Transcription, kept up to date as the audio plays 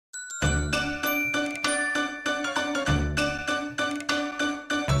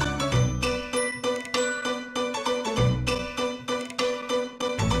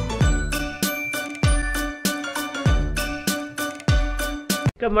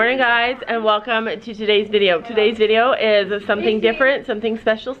Good morning guys and welcome to today's video. Today's video is something different, something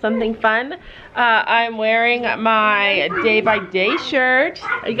special, something fun. I'm wearing my Day by Day shirt.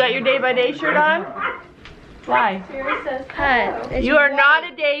 You got your Day by Day shirt on? Why? You are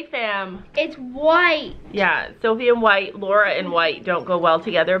not a Day fam. It's white. Yeah, Sophie and white, Laura and white don't go well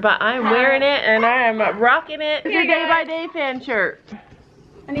together, but I'm wearing it and I am rocking it. It's your Day by Day fan shirt.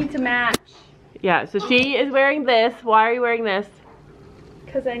 I need to match. Yeah, so she is wearing this. Why are you wearing this?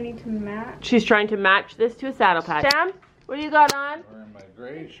 Because I need to match. She's trying to match this to a saddle patch. Sam, what do you got on? Wearing my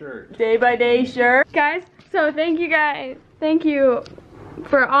gray shirt. Day by Day shirt. Guys, so thank you guys. Thank you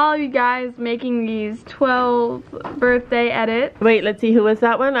for all you guys making these 12 birthday edits. Wait, let's see, who was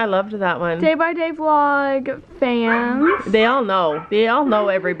that one? I loved that one. DaybyDayVlog fans. They all know. They all know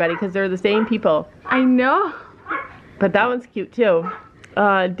everybody because they're the same people. I know. But that one's cute too.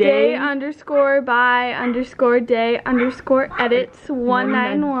 Day_by_day_edits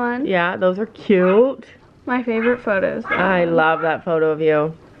 191. Yeah, those are cute. My favorite photos. I love that photo of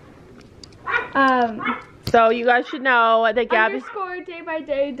you. So you guys should know that Gabby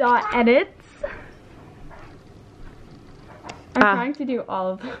 _DaybyDay.edits. I'm trying to do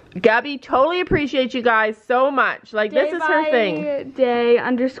all of them. Gabby totally appreciates you guys so much. Like, this is her thing.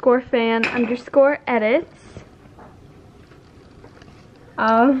 DayByDay_fan_edits.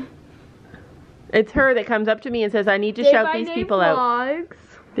 It's her that comes up to me and says, I need to shout these people out.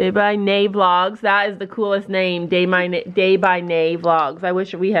 DaybyDayVlogs. That is the coolest name. DaybyDayVlogs. I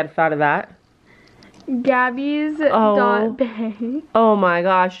wish we had thought of that. Gabby's.bay. Oh my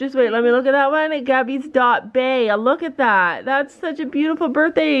gosh. Just wait. Let me look at that one. Gabby's.bay. Look at that. That's such a beautiful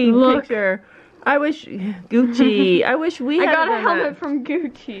birthday picture. I wish Gucci. I wish we had I got a done helmet that. from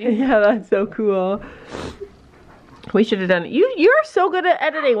Gucci. Yeah, that's so cool. We should have done it. You're so good at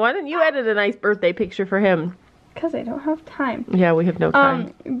editing. Why didn't you edit a nice birthday picture for him? Because I don't have time. Yeah, we have no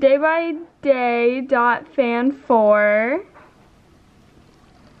time. DaybyDay.fan4.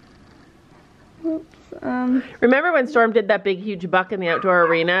 Oops. Remember when Storm did that big huge buck in the outdoor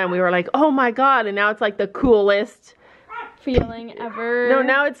arena and we were like, oh my god, and now it's like the coolest feeling ever. No,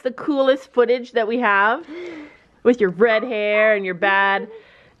 now it's the coolest footage that we have with your red hair and your bad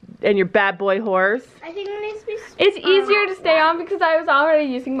boy horse. I think it needs to be it's easier to stay on because I was already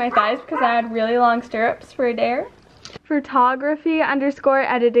using my thighs because I had really long stirrups for a dare.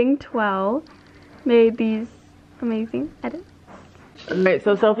 Photography_editing12 made these amazing edits. Alright,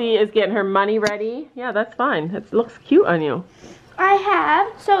 so Sophie is getting her money ready. Yeah, that's fine. It looks cute on you. I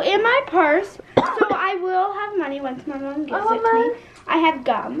have, so in my purse, so I will have money once my mom gives it to me. I have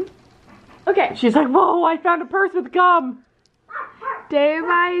gum. Okay. She's like, whoa, I found a purse with gum.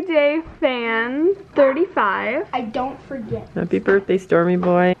 DaybyDay fan 35. I don't forget. Happy birthday, Stormy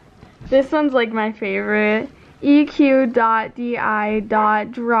boy. This one's like my favorite.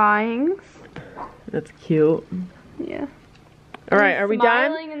 EQ.DI.drawings. That's cute. Yeah. Alright, are we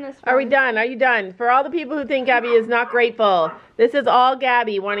done? Are we done? Are you done? For all the people who think Gabby is not grateful, this is all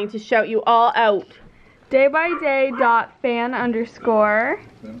Gabby wanting to shout you all out. DaybyDay.fan_.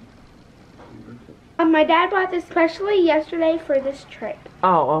 My dad bought this specially yesterday for this trip.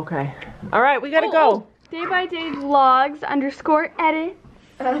 Oh, okay. Alright, we gotta go. DaybyDayVlogs_edits.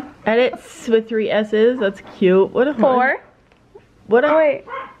 Edits with 3 S's. That's cute. What a 4. What a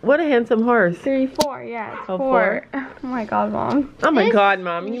handsome horse. 3, 4. Yeah, it's 4. 4. Oh my god, Mom. Oh my god,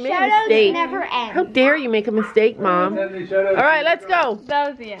 Mom. You made a mistake. Never end. How dare you make a mistake, Mom? Alright, let's go. That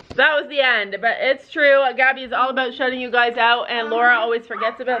was the end. That was the end. But it's true. Gabby is all about shutting you guys out, and Laura always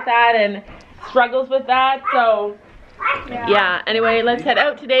forgets about that and struggles with that. So yeah, anyway, let's head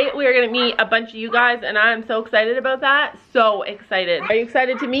out. Today we are going to meet a bunch of you guys, and I'm so excited about that. So excited. Are you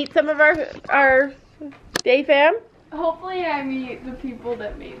excited to meet some of our Day fam? Hopefully I meet the people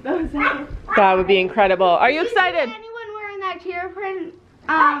that made those edits. That would be incredible. Are you excited? Anyone wearing that cheer print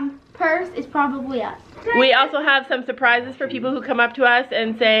purse is probably us. We also have some surprises for people who come up to us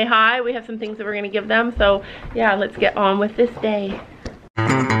and say hi. We have some things that we're going to give them. So yeah, let's get on with this day.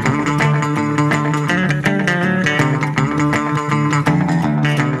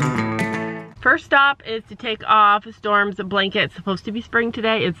 First stop is to take off Storm's blanket. It's supposed to be spring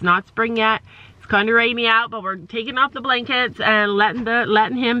today. It's not spring yet. It's kind of rainy out, but we're taking off the blankets and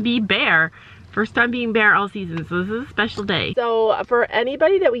letting him be bear. First time being bear all season, so this is a special day. So for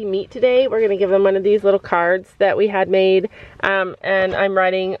anybody that we meet today, we're gonna give them one of these little cards that we had made, and I'm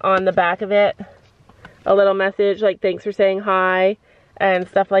writing on the back of it a little message like thanks for saying hi and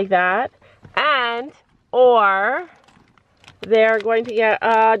stuff like that. Or they're going to get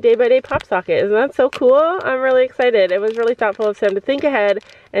a Day by Day pop socket. Isn't that so cool? I'm really excited. It was really thoughtful of Sam to think ahead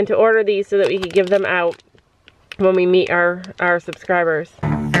and to order these so that we could give them out when we meet our subscribers.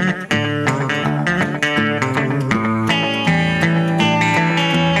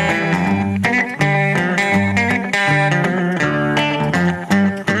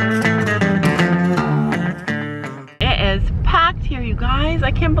 You guys,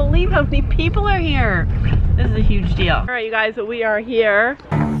 I can't believe how many people are here. This is a huge deal. All right, you guys, we are here.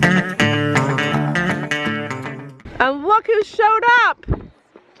 And look who showed up.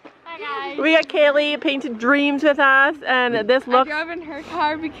 Hi guys. We got Kaylee painted dreams with us, and this looks. I drove in her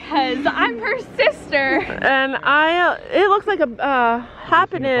car because I'm her sister. And it looks like a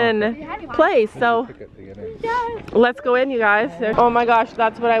happening place. So let's go in, you guys. Oh my gosh,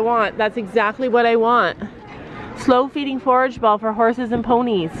 that's what I want. That's exactly what I want. Slow feeding forage ball for horses and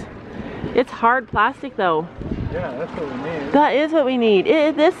ponies. It's hard plastic though. Yeah, that's what we need. That is what we need.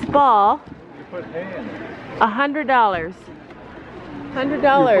 This ball, You put hay in it. $100.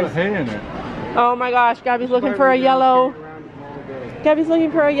 $100. You put hay in it. Oh my gosh, Gabby's looking for a yellow. Gabby's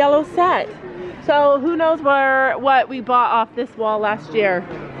looking for a yellow set. So who knows what we bought off this wall last year?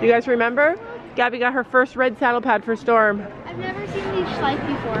 Do you guys remember? Gabby got her first red saddle pad for Storm. I've never seen these Schleich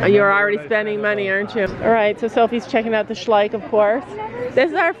before. You're already spending money, aren't you? All right, so Sophie's checking out the Schleich, of course.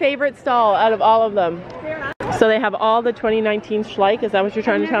 This is our favorite stall out of all of them. So they have all the 2019 Schleich. Is that what you're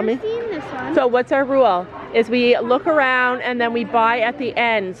trying to tell me? I've never seen this one. So what's our rule? Is we look around and then we buy at the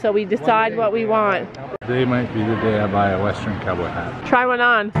end. So we decide what we want. Today might be the day I buy a Western cowboy hat. Try one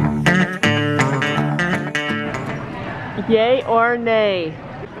on. Yay or nay?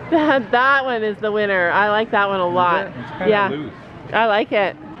 That one is the winner. I like that one a lot. Yeah, loose. I like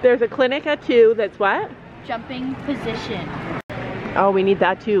it. There's a Clinica too that's what? Jumping position. Oh, we need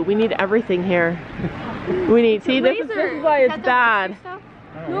that too. We need everything here. We need, see, this is why it's bad.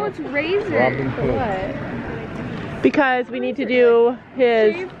 No, it's razor. Robin Hood. What? Because we need to do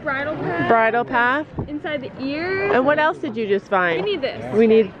his Shave bridle path. inside the ears. And what else did you just find? We need this. We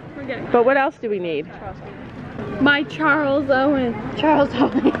need, We're getting but what else do we need? my Charles Owen. Charles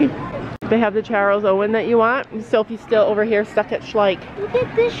Owen. They have the Charles Owen that you want. Sophie's still over here stuck at Schleich. Look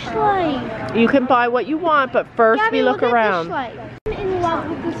at this Schleich. You can buy what you want, but first Gabby, we look around. At this Schleich. I'm in love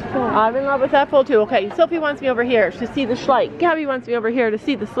with this foal. I'm in love with that foal too. Okay, Sophie wants me over here to see the Schleich. Gabby wants me over here to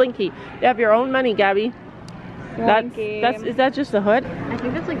see the Slinky. You have your own money, Gabby. Is that just the hood? I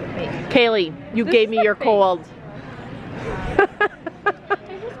think that's like the face. Kaylee, you This gave is me the your face. cold. I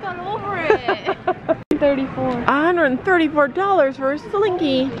just got over it. 34. $134 for a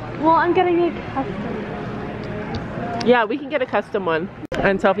Slinky. Well, I'm getting it custom. Yeah, we can get a custom one.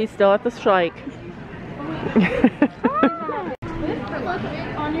 And Sophie's still at the Schleich.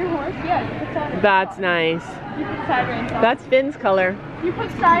 On your horse? Yeah, you put side reins That's nice. on. You put side reins on. That's Finn's color. You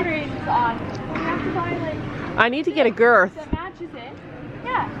put side reins on. You have to buy like I need to get a girth. that matches it.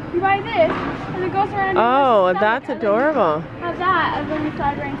 Yeah, you buy this and it goes around your Oh, horse's that's stomach, and then adorable. have that and then the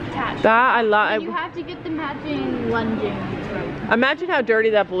side reins attached. That I And you love. have to get the matching lunging rope. Imagine how dirty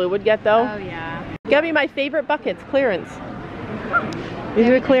that blue would get though. Oh yeah. Gabby, my favorite buckets, clearance. These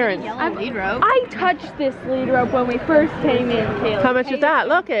are clearance. Yellow lead rope. I touched this lead rope when we first came in, Kayla. How much is that?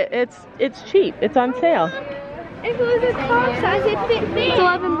 Look, it's cheap. It's on sale. It was a car size. It fit me. It's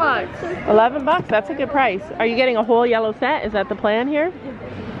 11 bucks. 11 bucks. That's a good price. Are you getting a whole yellow set? Is that the plan here?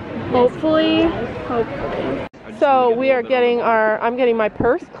 Hopefully. So we are getting I'm getting my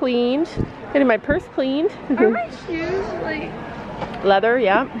purse cleaned. Getting my purse cleaned. Are my shoes like? Leather,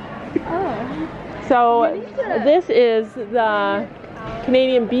 yeah. Oh. So this is the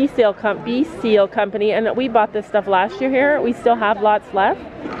Canadian Bee Seal Company, and we bought this stuff last year here. We still have lots left,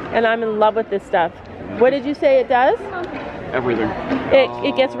 and I'm in love with this stuff. What did you say it does? Everything.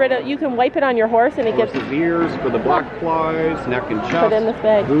 It gets rid of, you can wipe it on your horse and it gets Horse's ears for the black flies, neck and chest. put in this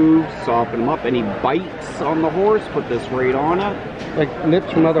bag. Hooves, soften them up. Any bites on the horse, put this right on it. Like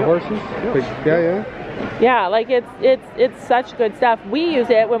nips from other horses? Like, yeah. Yeah, like it's such good stuff. We use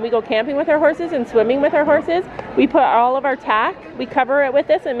it when we go camping with our horses and swimming with our horses. We put all of our tack, we cover it with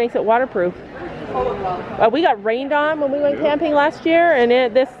this, and it makes it waterproof. We got rained on when we went camping last year, and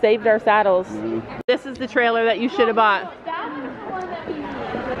this saved our saddles. This is the trailer that you should have bought.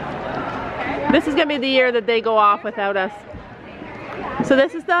 This is gonna be the year that they go off without us. So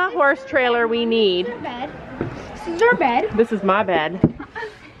this is the horse trailer we need. This is our bed. This is my bed.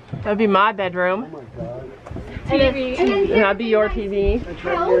 That'd be my bedroom. TV. And that'd be your TV.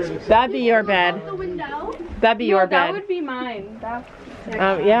 That'd be your bed. The window. That'd be your That bed. would be mine.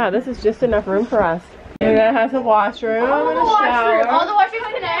 Yeah, this is just enough room for us. And it has a washroom and a shower. All the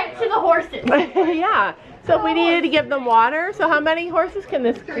washrooms connect to the horses. Yeah. So if we needed to give them water, so how many horses can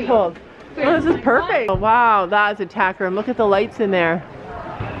this hold? Oh, this is perfect. Oh, wow, that is a tack room. Look at the lights in there.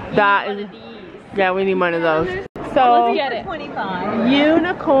 That is. Yeah, we need one of those. So, Let's get it. 25.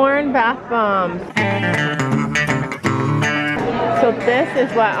 unicorn bath bombs. So this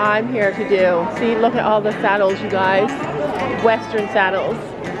is what I'm here to do. See, look at all the saddles, you guys. Western saddles.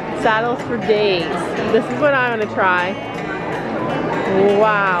 Saddles for days. This is what I'm gonna try.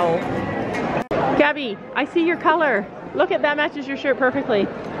 Wow. Gabby, I see your color. Look at that, matches your shirt perfectly.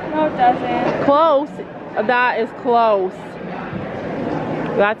 No, it doesn't. Close. That is close.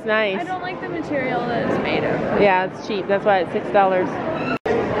 That's nice. I don't like the material that it's made of. Yeah, it's cheap. That's why it's $6.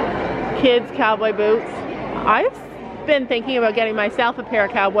 Kids cowboy boots. I've been thinking about getting myself a pair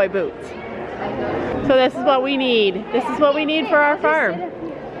of cowboy boots. So this is what we need. This is what we need for our farm.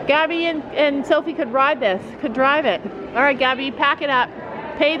 Gabby and Sophie could ride this, could drive it. All right, Gabby, pack it up.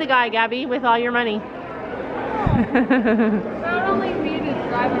 Pay the guy, Gabby, with all your money. That would only be to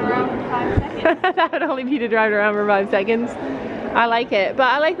drive around for 5 seconds. That would only be to drive around for 5 seconds. I like it, but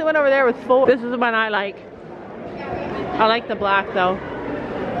I like the one over there with 4. This is the one I like. I like the black though.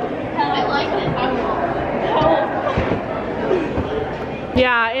 I like it.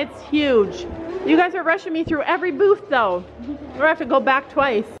 Yeah, it's huge. You guys are rushing me through every booth though. We're gonna have to go back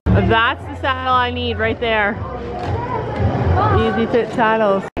twice. That's the saddle I need right there. Easy fit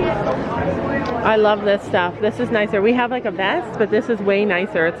saddles. I love this stuff. This is nicer. We have like a vest, but this is way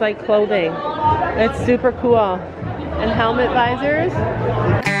nicer. It's like clothing. It's super cool. And helmet visors.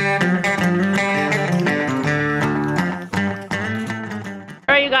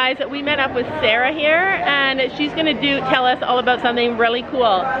 Alright you guys, we met up with Sarah here and she's going to tell us all about something really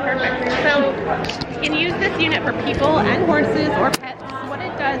cool. Perfect. So you can use this unit for people and horses or pets. What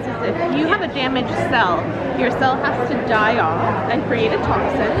it does is if you have a damaged cell, your cell has to die off and create a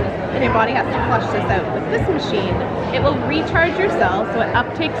toxin and your body has to flush this out. With this machine, it will recharge your cell so it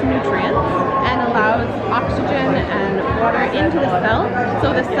uptakes nutrients and allows oxygen and water into the cell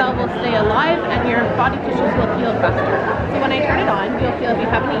so the cell will stay alive and your body tissues will heal faster. So when I turn it on, you'll feel if you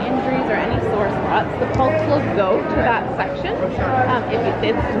have any injuries or any sore spots, the pulse will go to that section.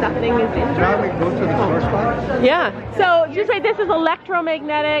 If nothing is injured. Go to the sore spot? Yeah. So just say this is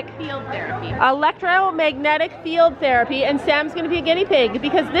electromagnetic Field therapy. electromagnetic field therapy, and Sam's going to be a guinea pig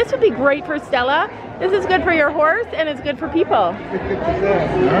because this would be great for Stella. This is good for your horse and it's good for people.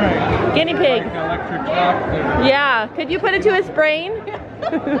 Alright. Guinea pig. Like electric shock there. Yeah. Could you put it to his brain? Oh,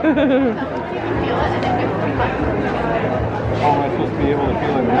 am I supposed to be able to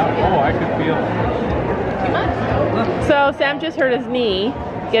feel it now? Oh, I could feel it. So Sam just hurt his knee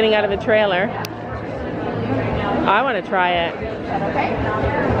getting out of a trailer. I want to try it. Okay. Go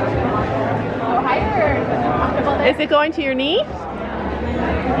higher. Is it comfortable there? Is it going to your knee?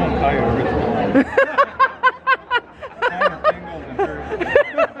 I'll tell you, it kind of tingles and hurts.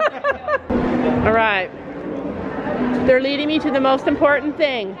 All right. They're leading me to the most important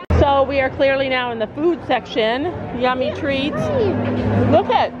thing. So we are clearly now in the food section. Yummy treats. Look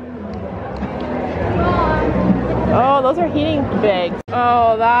at. Oh, those are heating bags.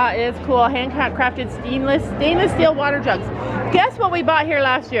 Oh, that is cool. Handcrafted stainless steel water jugs. Guess what we bought here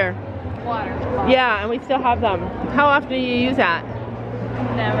last year? Water. Yeah, and we still have them. How often do you use that?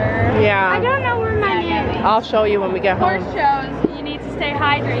 Never. Yeah. I don't know where mine is. I'll show you when we get home. Horse shows, you need to stay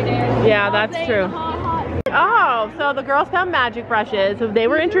hydrated. Yeah, All that's day true. in the hot. Oh, so the girls found magic brushes. So they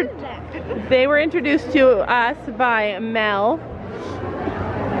were introduced to us by Mel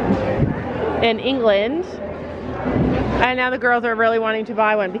in England. And now the girls are really wanting to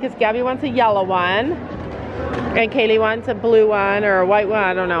buy one because Gabby wants a yellow one and Kaylee wants a blue one or a white one,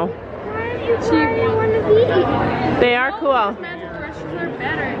 I don't know. Why are you trying one of these? They are cool. Magic brushes are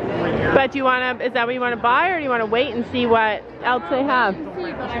better. But do you want to, is that what you want to buy or do you want to wait and see what else they have? See,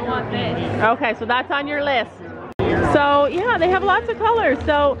 but I want this. Okay, so that's on your list. So yeah, they have lots of colors.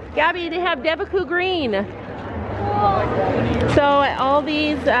 So Gabby, they have Debaku green. So all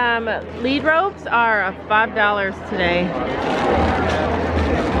these lead ropes are $5 today.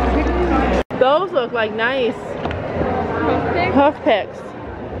 Those look like nice hoof picks. You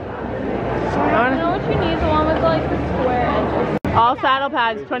know what you need? The one with like the square edges. All saddle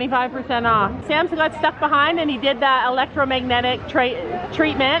pads, 25% off. Sam's got stuck behind and he did that electromagnetic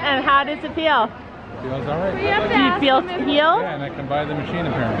treatment, and how does it feel? Feels alright. We have to Do you ask feel them if- healed? Yeah, and I can buy the machine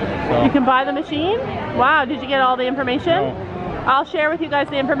apparently. So. You can buy the machine? Wow, did you get all the information? No. I'll share with you guys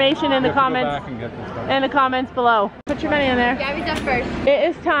the information in the You have to go comments. back and get this stuff. In the comments below. Put your money in there. Gabby's up first.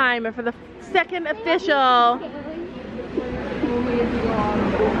 It is time for the second official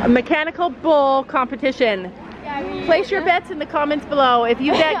mechanical bull competition. Place your bets in the comments below. If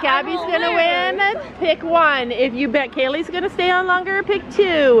you bet Gabby's gonna win, pick one. If you bet Kaylee's gonna stay on longer, pick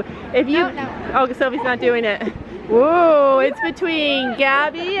two. If you No. Oh, Sophie's not doing it. Whoa, it's between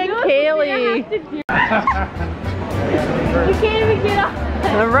Gabby and Kaylee. You can't even get off.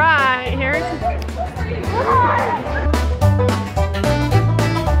 All right, here's.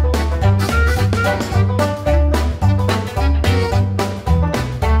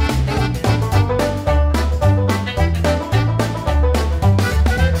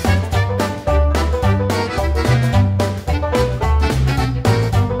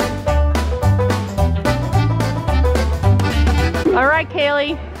 All right,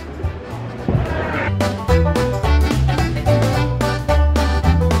 Kaylee.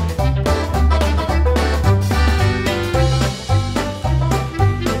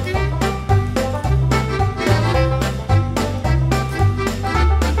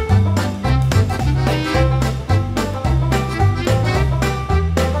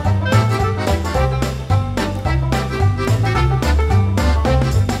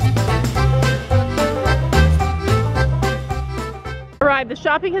 The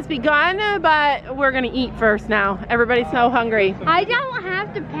shopping has begun, but we're gonna eat first now. Everybody's so hungry. I don't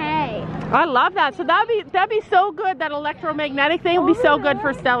have to pay. I love that. So that'd be so good. That electromagnetic thing would be so good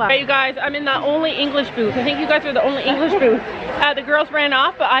for Stella. Hey, you guys, I'm in the only English booth. I think you guys are the only English booth. The girls ran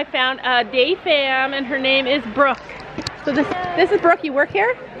off, but I found a day fam, and her name is Brooke. So this is Brooke. You work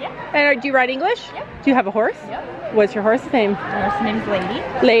here? Yeah. And do you ride English? Yep. Do you have a horse? Yep. What's your horse's name? Her name's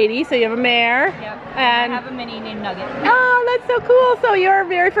Lady. Lady. So you have a mare. Yep. And I have a mini named Nugget. oh, that's so cool. So you're our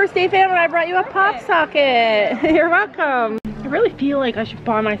very first day fan, and I brought you a pop socket. You're welcome. I really feel like I should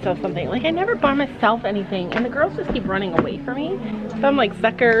buy myself something. Like I never buy myself anything, and the girls just keep running away from me. So I'm like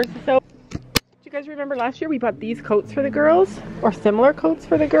suckers. So do you guys remember last year we bought these coats for the girls, or similar coats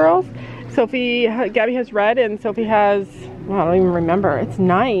for the girls? Gabby has red, and Sophie has, well, I don't even remember. It's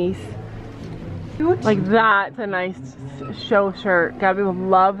nice. Like that's a nice show shirt. Gabby will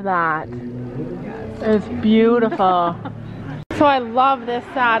love that. It's beautiful. So I love this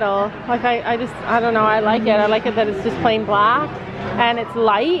saddle. Like I don't know, I like it. I like it that it's just plain black and it's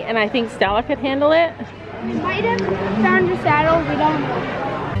light, and I think Stella could handle it. We might have found your saddle, we don't know.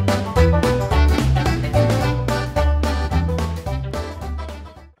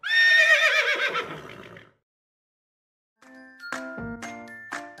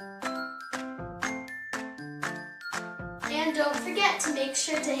 And don't forget to make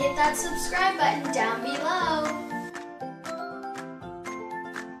sure to hit that subscribe button down below.